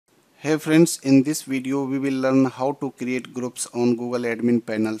Hey friends, in this video we will learn how to create groups on Google admin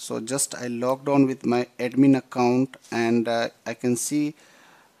panel. So just I logged on with my admin account and I can see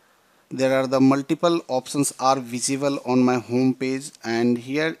there are the multiple options are visible on my home page, and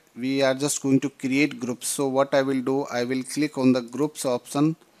here we are just going to create groups. So what I will do, I will click on the groups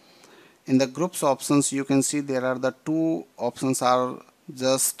option. In the groups options you can see there are the two options are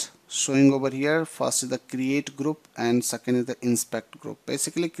just showing over here. First is the create group and second is the inspect group.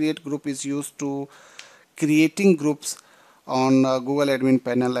 Basically create group is used to creating groups on Google admin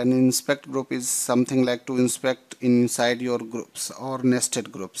panel, and inspect group is something like to inspect inside your groups or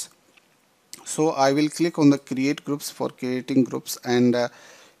nested groups. So I will click on the create groups for creating groups, and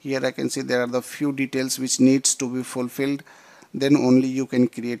here I can see there are the few details which needs to be fulfilled, then only you can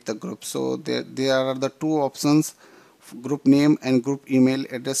create the group. So there are the two options, group name and group email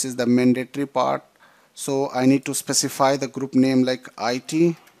address is the mandatory part. So I need to specify the group name like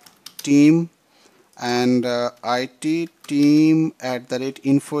IT team and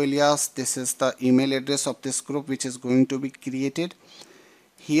itteam@info alias. This is the email address of this group which is going to be created.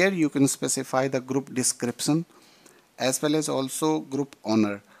 Here you can specify the group description as well as also group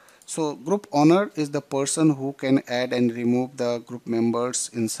owner. So group owner is the person who can add and remove the group members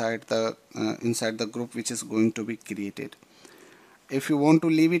inside the group which is going to be created. If you want to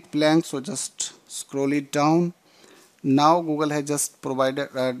leave it blank, so just scroll it down. Now Google has just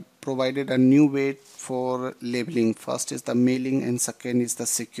provided a new way for labeling. First is the mailing and second is the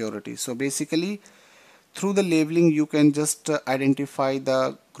security. So basically through the labeling you can just identify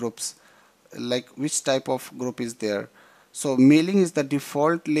the groups, like which type of group is there. So mailing is the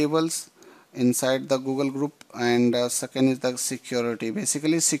default labels inside the Google group, and second is the security.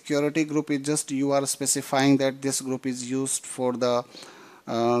 Basically security group is just you are specifying that this group is used for the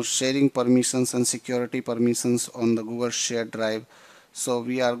sharing permissions and security permissions on the Google shared drive. So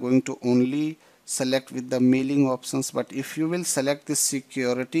we are going to only select with the mailing options, but if you will select the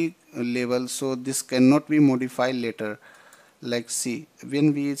security label, so this cannot be modified later. Like see,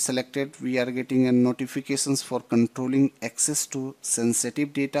 when we selected, we are getting a notifications for controlling access to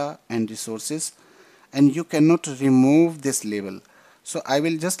sensitive data and resources, and you cannot remove this label. So I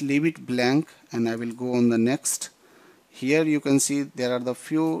will just leave it blank and I will go on the next. Here you can see there are the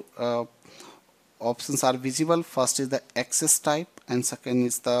few options are visible. First is the access type, and second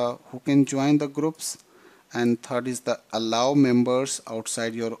is the who can join the groups, and third is the allow members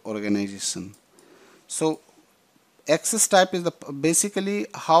outside your organization. So access type is the basically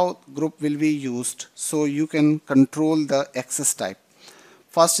how group will be used, so you can control the access type.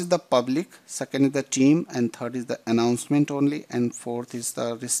 First is the public, second is the team, and third is the announcement only, and fourth is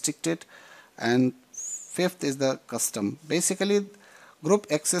the restricted, and fifth is the custom. Basically group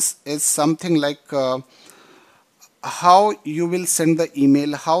access is something like how you will send the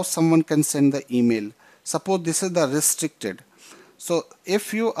email, how someone can send the email. Suppose this is the restricted. So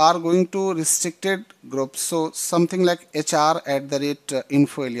if you are going to restricted groups, so something like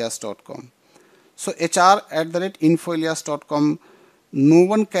hr@infoalias.com. So hr@infoalias.com, no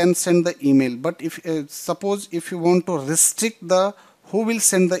one can send the email, but if suppose if you want to restrict the who will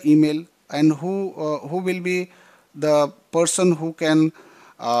send the email and who will be the person who can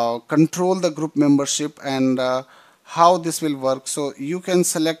control the group membership and how this will work, so you can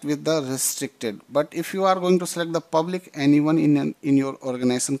select with the restricted. But if you are going to select the public, anyone in your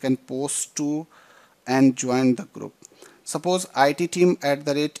organization can post to and join the group. Suppose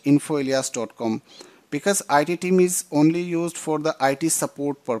itteam@infoalias.com, because IT team is only used for the IT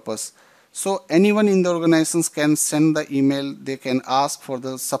support purpose. So anyone in the organizations can send the email, they can ask for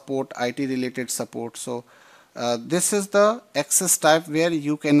the support, IT related support. So this is the access type where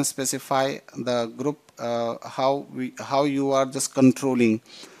you can specify the group how you are just controlling.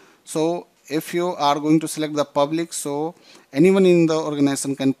 So if you are going to select the public, so anyone in the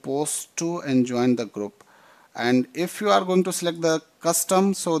organization can post to and join the group. And if you are going to select the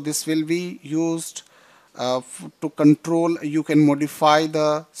custom, so this will be used to control. You can modify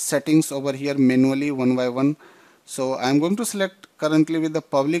the settings over here manually one by one. So I'm going to select currently with the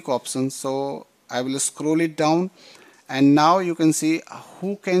public option, so I will scroll it down, and now you can see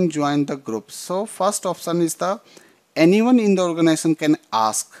who can join the group. So first option is the anyone in the organization can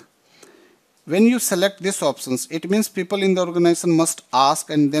ask. When you select these options, it means people in the organization must ask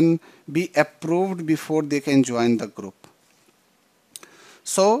and then be approved before they can join the group.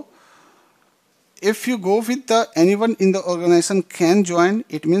 So if you go with the anyone in the organization can join,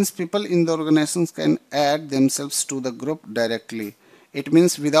 it means people in the organizations can add themselves to the group directly. It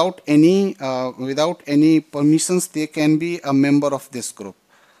means without any permissions they can be a member of this group.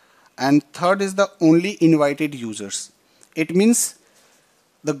 And third is the only invited users. It means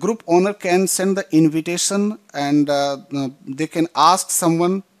the group owner can send the invitation, and they can ask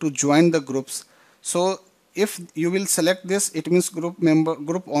someone to join the groups. So if you will select this, it means group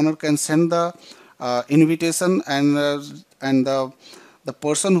owner can send the invitation, and the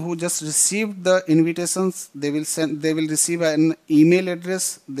person who just received the invitations, they will receive an email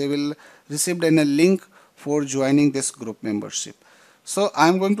address, they will receive a link for joining this group membership. So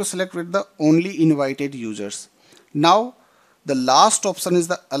I'm going to select with the only invited users. Now the last option is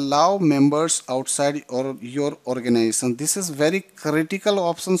the allow members outside or your organization. This is very critical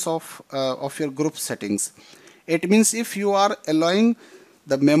options of your group settings. It means if you are allowing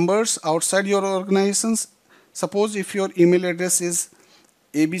the members outside your organizations, suppose if your email address is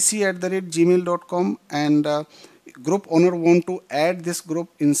abc@gmail.com, and group owner want to add this group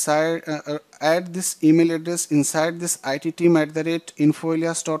inside, add this email address inside this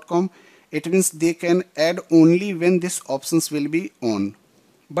itteam@infoelias.com, it means they can add only when these options will be on.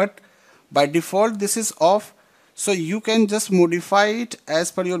 But by default this is off, so you can just modify it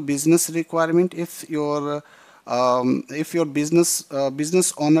as per your business requirement. If your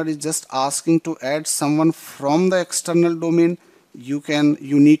business owner is just asking to add someone from the external domain, you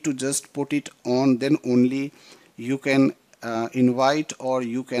need to just put it on, then only you can invite or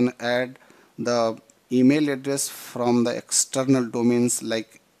you can add the email address from the external domains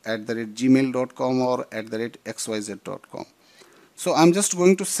like @gmail.com or @xyz.com. So I'm just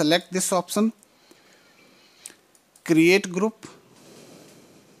going to select this option, create group.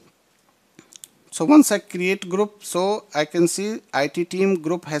 So once I create group, so I can see IT team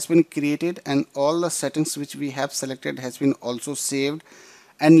group has been created, and all the settings which we have selected has been also saved,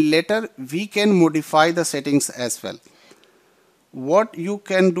 and later we can modify the settings as well. What you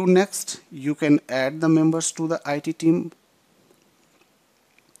can do next, you can add the members to the IT team.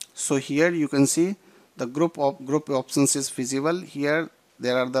 So here you can see the group options is visible. Here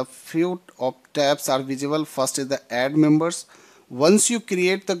there are the few tabs are visible. First is the add members. Once you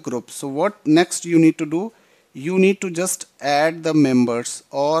create the group, so what next you need to do, you need to just add the members,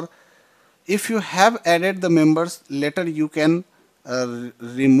 or if you have added the members, later you can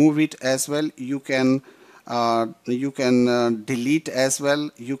remove it as well. You can delete as well.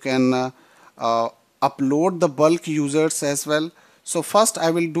 You can upload the bulk users as well. So first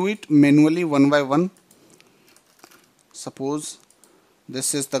I will do it manually one by one. Suppose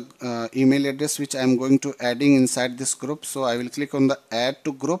this is the email address which I am going to adding inside this group. So I will click on the add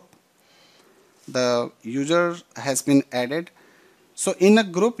to group. The user has been added. So in a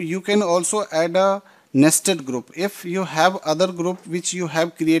group you can also add a nested group. If you have other group which you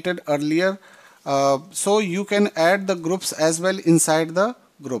have created earlier, so you can add the groups as well inside the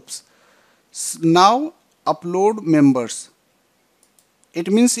groups. Now upload members. It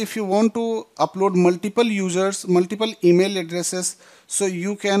means if you want to upload multiple users, multiple email addresses, so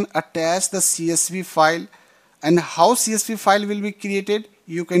you can attach the CSV file. And how CSV file will be created?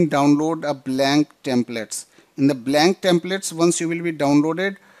 You can download a blank templates. In the blank templates, once you will download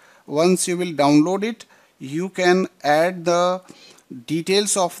it, you can add the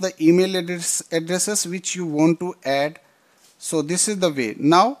details of the email addresses which you want to add. So this is the way.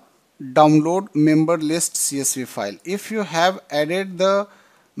 Now download member list CSV file. If you have added the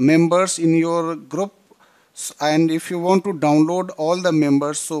members in your group, and if you want to download all the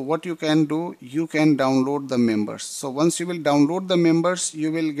members, so what you can do, you can download the members. So once you will download the members,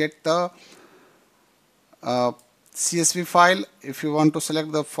 you will get the CSV file. If you want to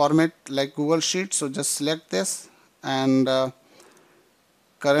select the format like Google Sheet, so just select this, and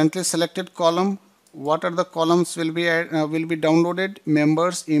currently selected column, what are the columns will be downloaded?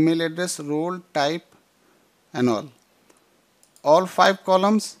 Members, email address, role, type, and all 5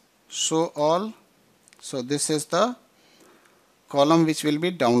 columns, show all. So this is the column which will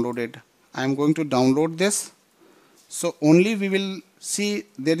be downloaded. I am going to download this. So only we will see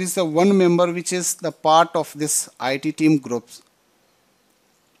there is a one member which is the part of this IT team groups.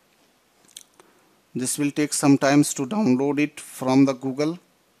 This will take some time to download it from the Google.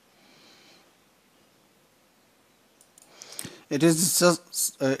 It is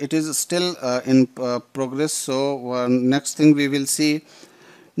still in progress. So next thing we will see.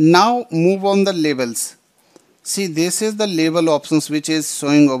 Now move on the labels. See, this is the label options which is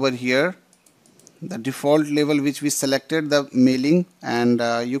showing over here. The default label which we selected, the mailing, and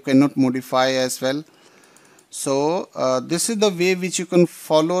you cannot modify as well. So this is the way which you can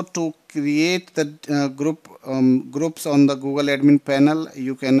follow to create the groups on the Google admin panel.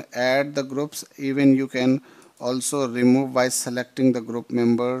 You can add the groups, even you can also remove by selecting the group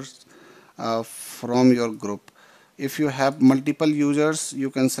members from your group. If you have multiple users,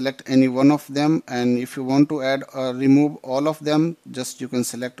 you can select any one of them, and if you want to add or remove all of them, just you can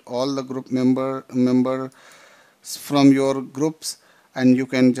select all the group members from your groups, and you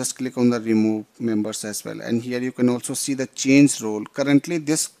can just click on the remove members as well. And here you can also see the change role. Currently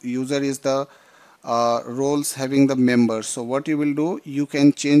this user is the roles having the members, so what you will do, you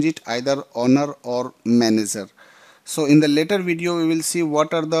can change it either owner or manager. So in the later video we will see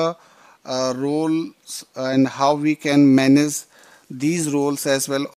what are the roles and how we can manage these roles as well